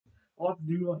What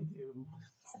do I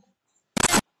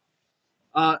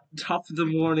do? Top of the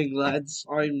morning, lads.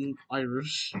 I'm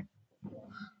Irish.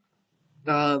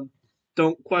 Don't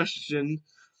question.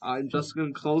 I'm just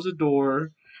gonna close the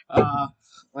door. I'm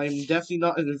definitely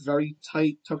not in a very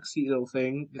tight tuxedo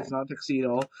thing. It's not a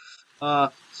tuxedo.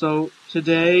 So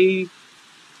today,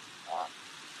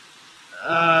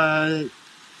 uh,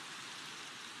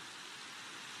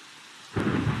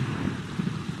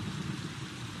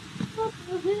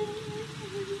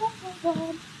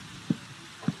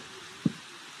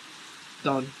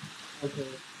 done. Okay.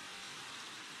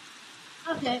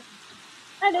 Okay,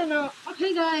 I don't know.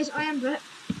 Okay, guys, I am back.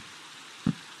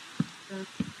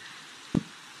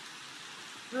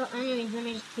 Well, anyways, let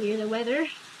me just clear the weather.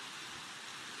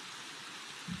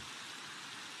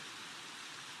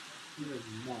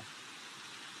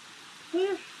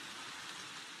 Clear.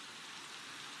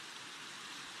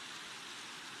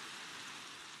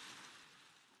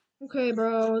 Okay,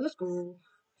 bro, let's go.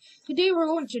 Today we're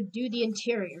going to do the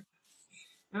interior.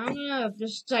 I'm gonna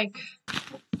just like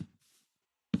I'm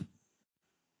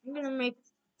gonna make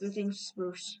the thing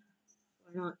spruce.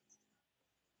 Why not?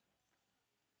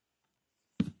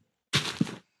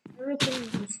 Everything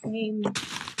is the same.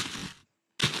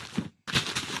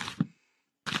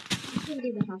 I'm gonna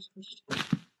do the house first.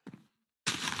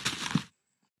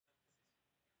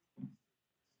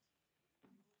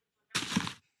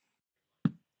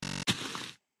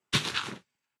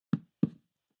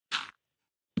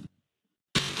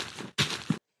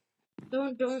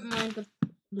 Don't mind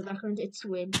the background. It's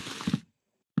wind.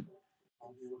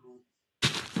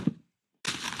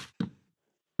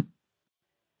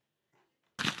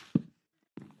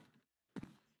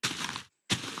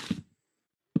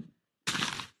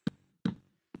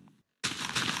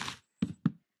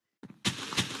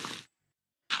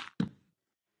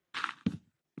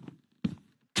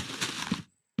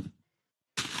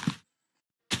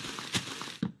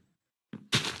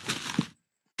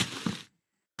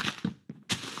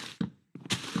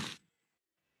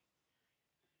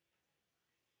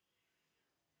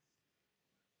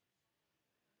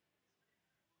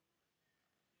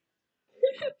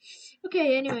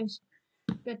 Okay, anyways,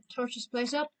 got torch this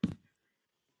place up.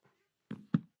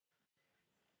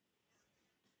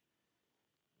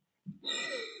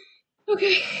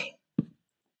 Okay.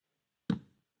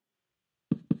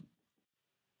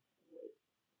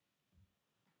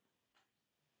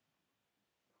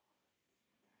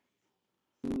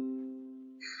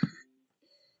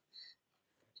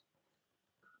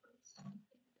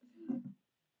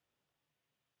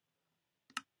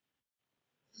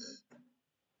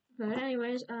 But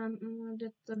anyways, I'm gonna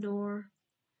get the door.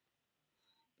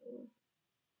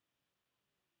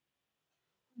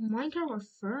 Minecraft or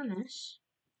furnace?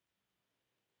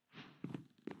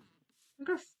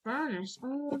 Minecraft furnace.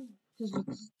 Oh, because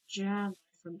it's Java. I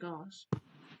forgot.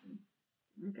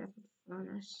 Minecraft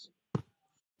furnace.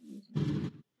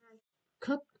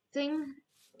 Cook thing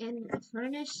in a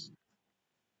furnace.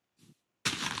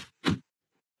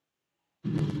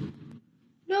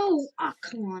 No! Ah,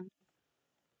 come on.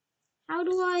 How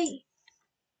do I?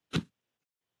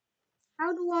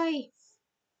 How do I?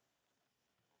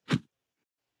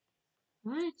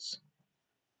 What?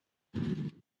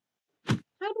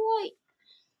 How do I?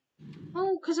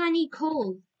 Oh, because I need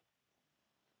coal. I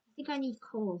think I need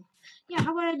coal. Yeah,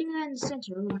 how about I do that in the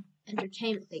center? Ooh,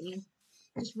 entertainment thingy.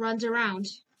 Just runs around.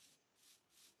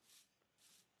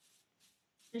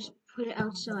 Just put it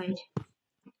outside.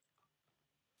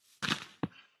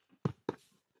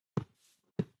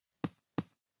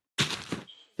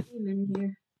 I'm in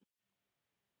here.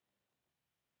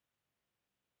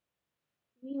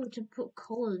 We need to put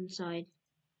coal inside.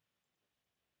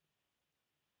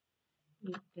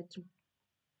 Get some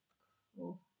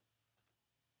coal.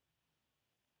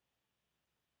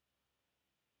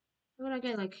 How would I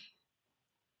get like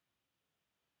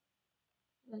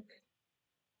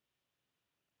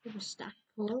a stack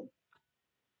of coal?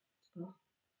 So.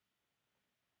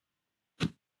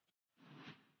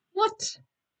 What?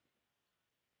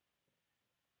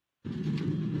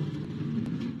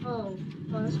 Oh,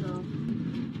 let's go.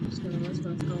 Let's go. Let's go.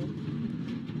 Let's go.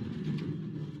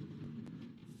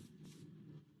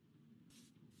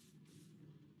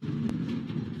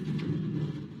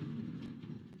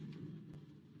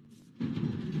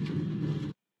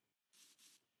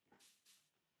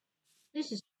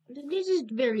 This is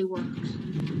barely works.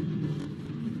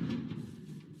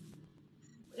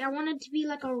 I want it to be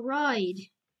like a ride.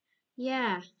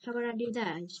 Yeah, how about I do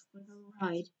that? Just like a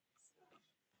ride.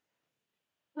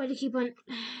 Why do you keep on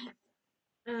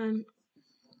um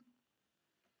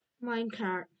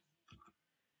minecart?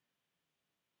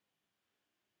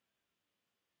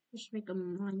 Just make a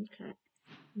Minecraft.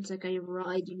 It's like a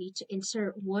ride. You need to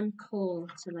insert one coal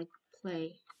to like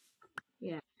play.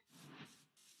 Yeah.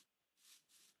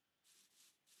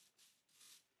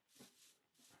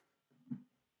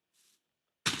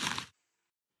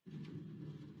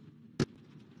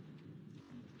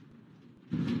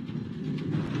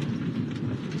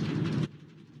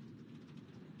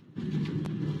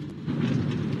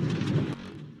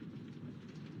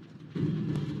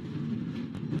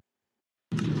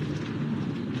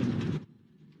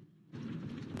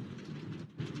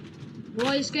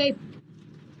 Boy, escape.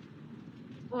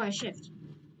 Oh, I shift.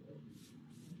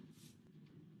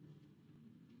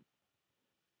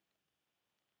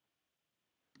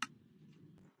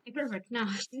 Okay, perfect. Now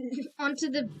onto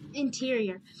the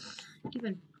interior.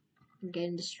 Even I'm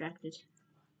getting distracted.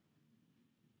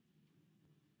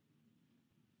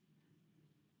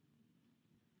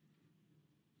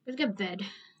 Let's get bed.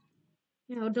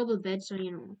 You know, double bed, so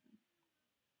you know.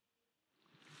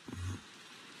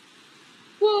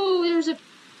 Whoa, there's a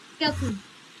skeleton.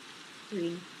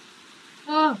 Green.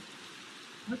 Oh,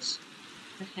 what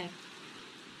the heck?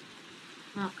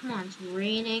 Oh, come on, it's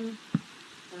raining.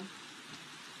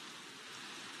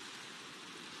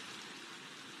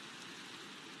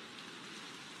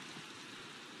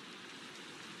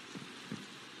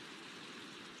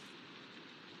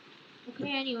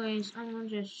 Okay, anyways, I'm gonna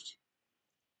just.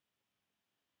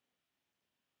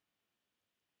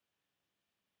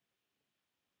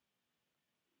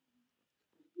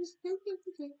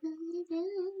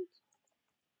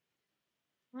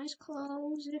 Nice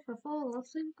clothes. If I fall, I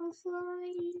think I'll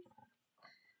fly.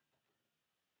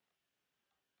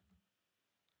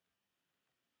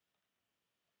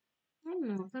 I don't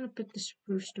know. I'm gonna pick the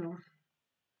spruce door.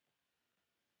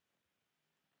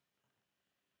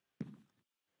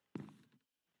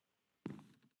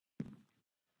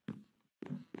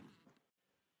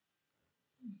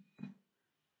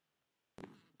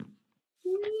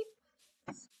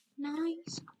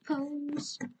 Nice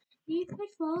pose. If I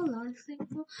fall, I think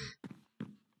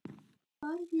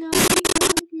I'll. No,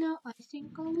 no, I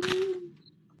think I'll win.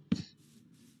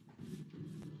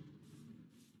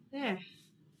 There.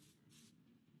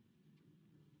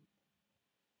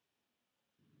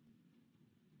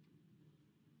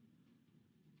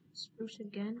 Spruce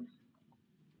again.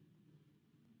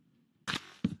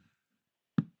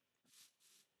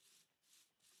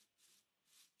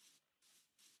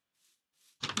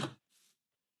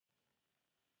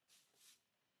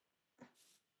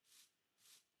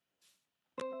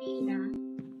 Mina.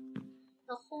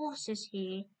 The horse is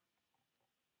here.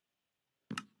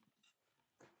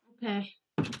 Okay.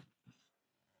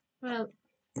 Well,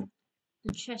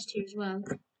 the chest here as well.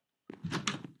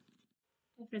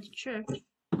 After the church.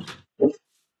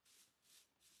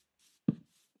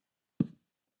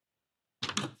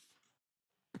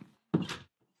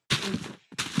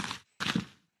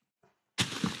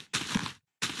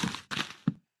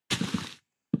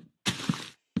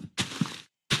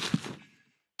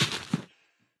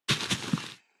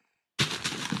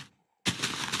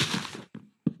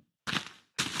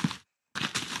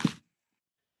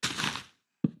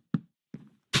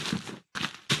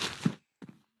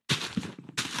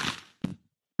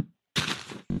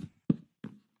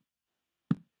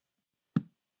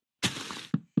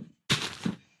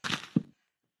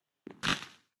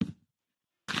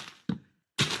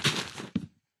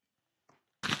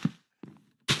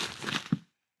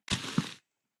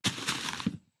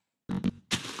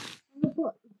 I'm gonna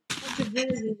put a bunch of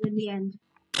villagers in the end.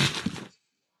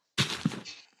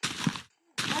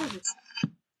 How is it?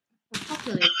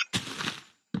 Populate.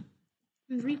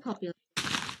 And repopulate.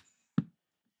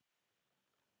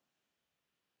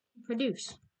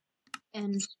 Produce.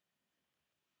 And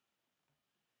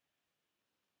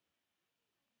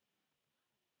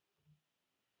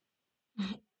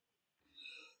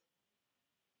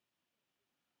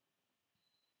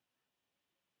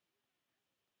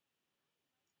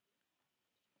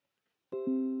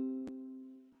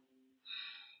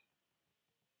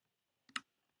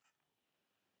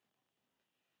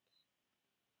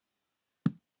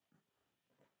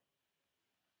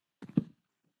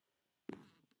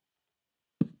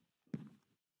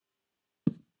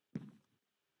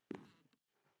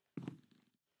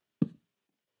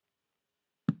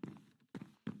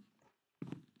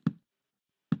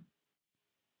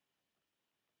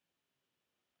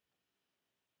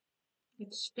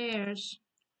it's stairs.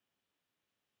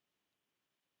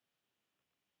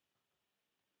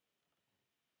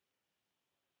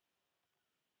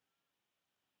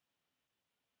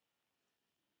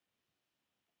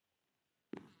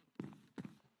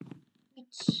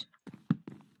 It's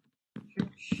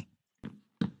church.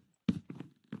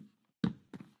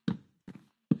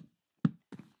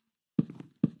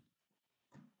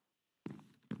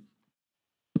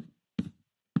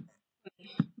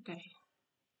 Okay.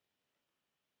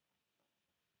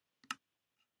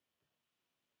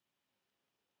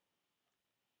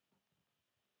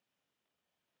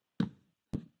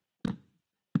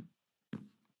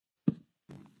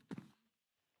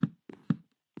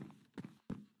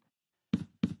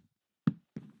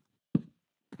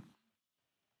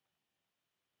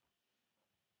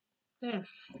 There.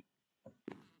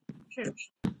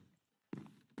 Church.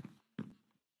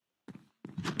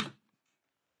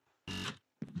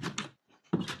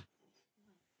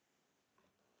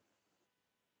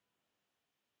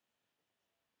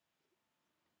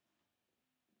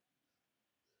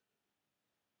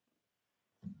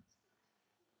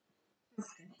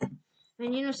 Okay.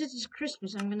 And you know, since it's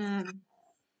Christmas, I'm gonna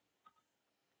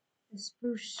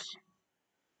spruce.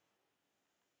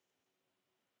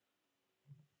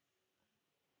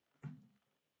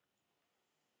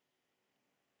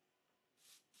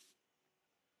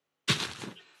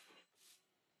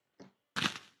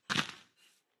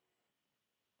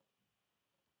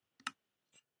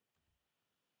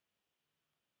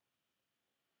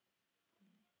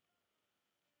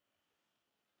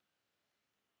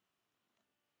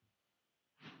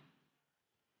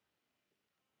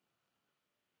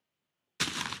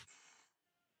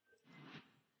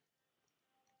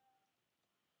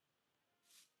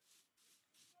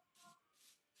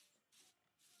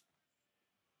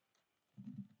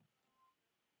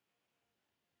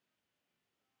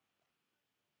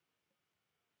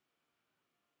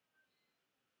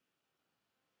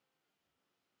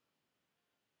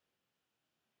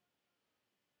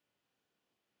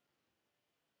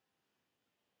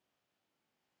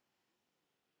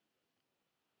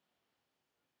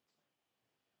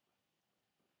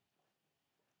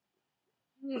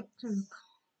 Get some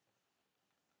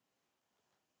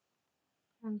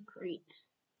concrete.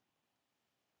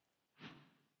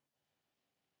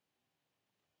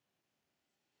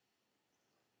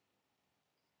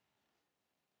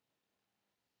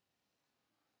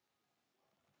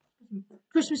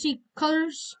 Christmassy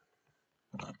colors.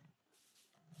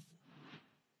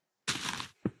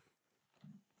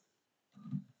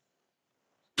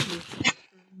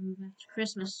 That's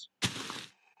Christmas.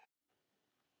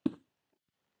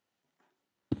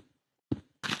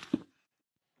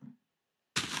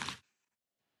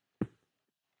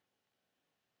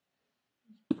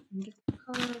 Different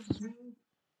colors as well.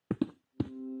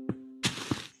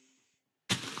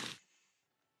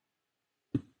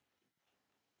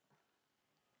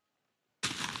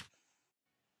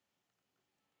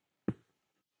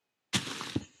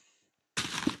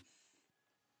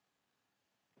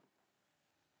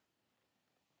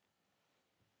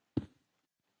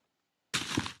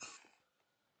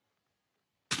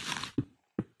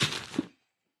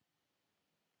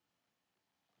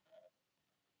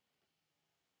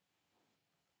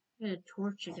 Get a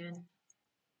torch again.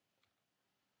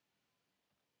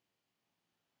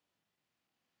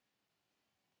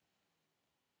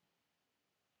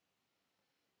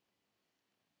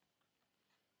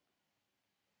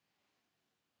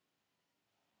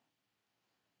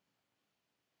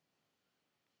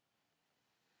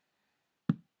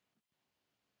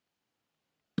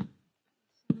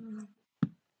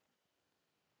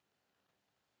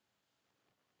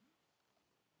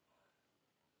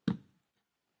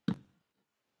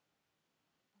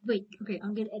 Wait, okay,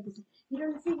 I'm gonna edit it. You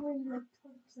know the thing where you like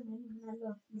talks and then I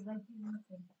look, you like do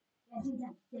nothing. Yeah, do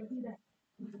that. Yeah, do that.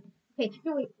 Okay,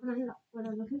 no wait, when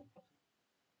I'm looking.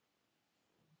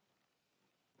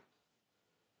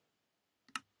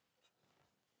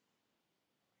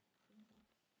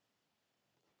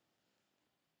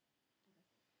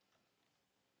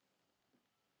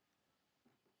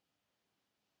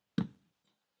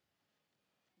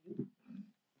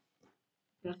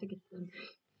 I have to get them.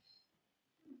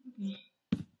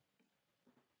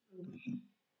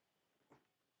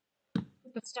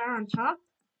 Put the star on top.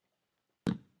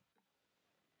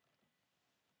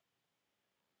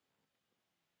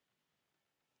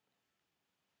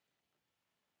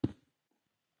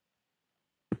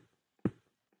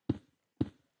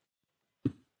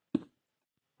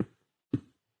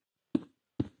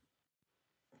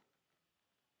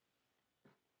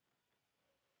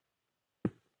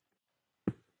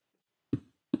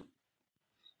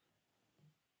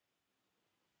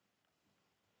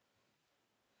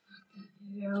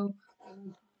 Yo.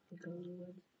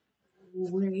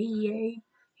 Yay,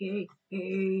 yay,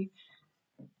 yay.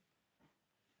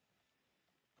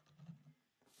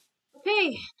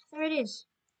 Okay, there it is.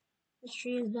 This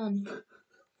tree is done.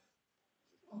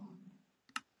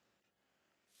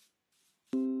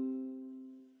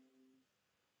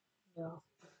 Yeah.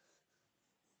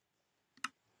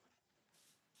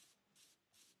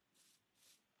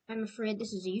 I'm afraid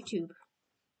this is YouTube.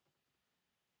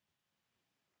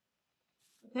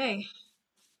 Okay.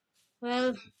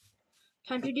 Well,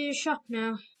 time to do the shop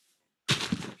now.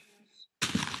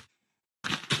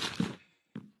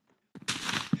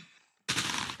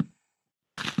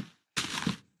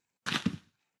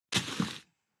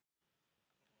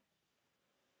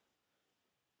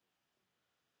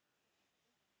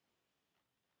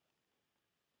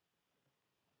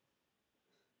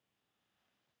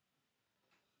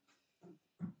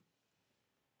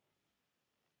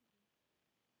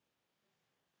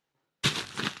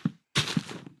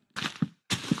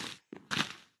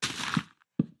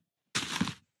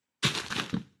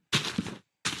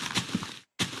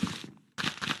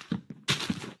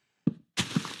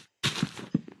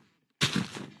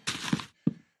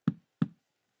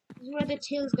 This is where the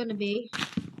till's gonna be.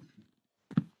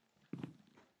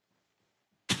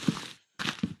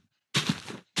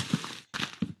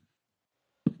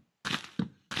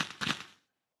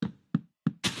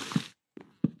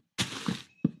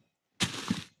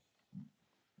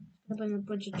 Open a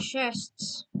bunch of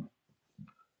chests.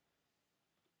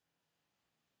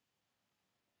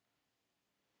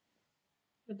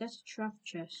 But that's a trap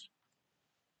chest.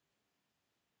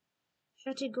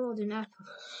 Shattered golden apple.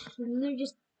 Literally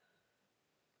just.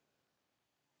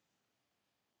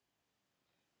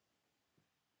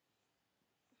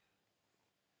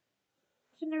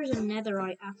 I think there's a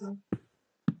netherite apple.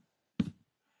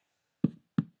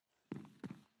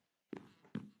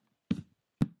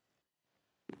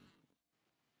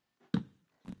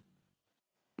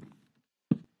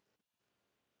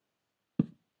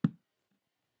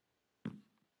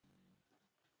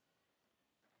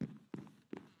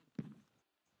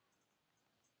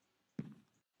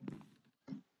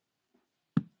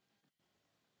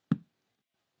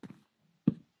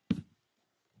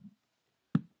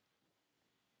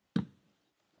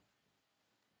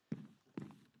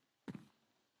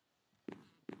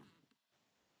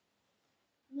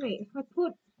 Wait, if I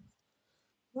put.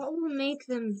 What will make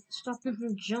them stop them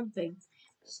from jumping?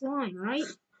 Slime, right?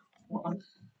 What?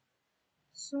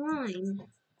 Slime.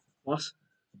 What?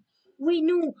 Wait,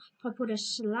 no. If I put a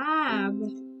slab,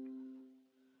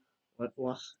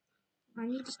 What? I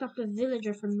need to stop the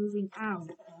villager from moving out.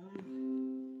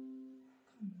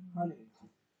 Honey.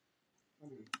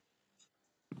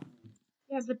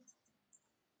 Yeah, but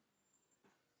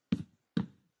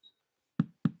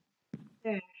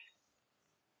there.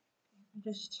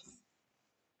 Just.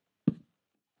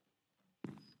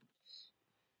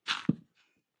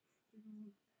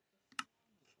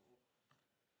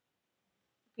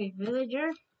 Okay, villager.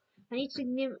 I need to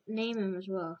name him as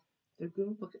well. They're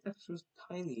gonna look extra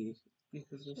tiny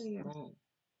because they're So yeah, small.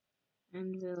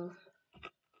 anvil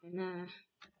and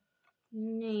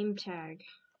name tag.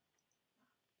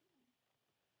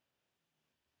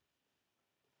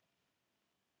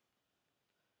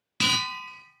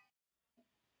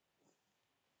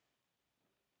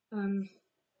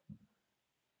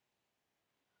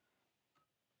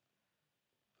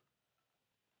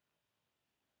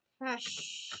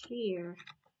 Cashier.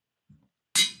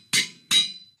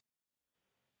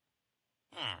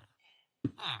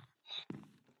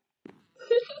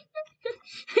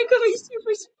 I'm going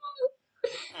super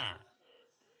small.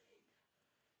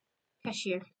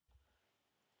 Cashier.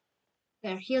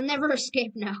 There, he'll never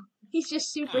escape now. He's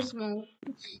just super small.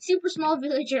 Super small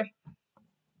villager.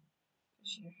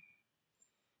 Cashier.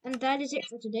 And that is it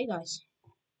for today, guys.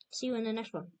 See you in the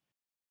next one.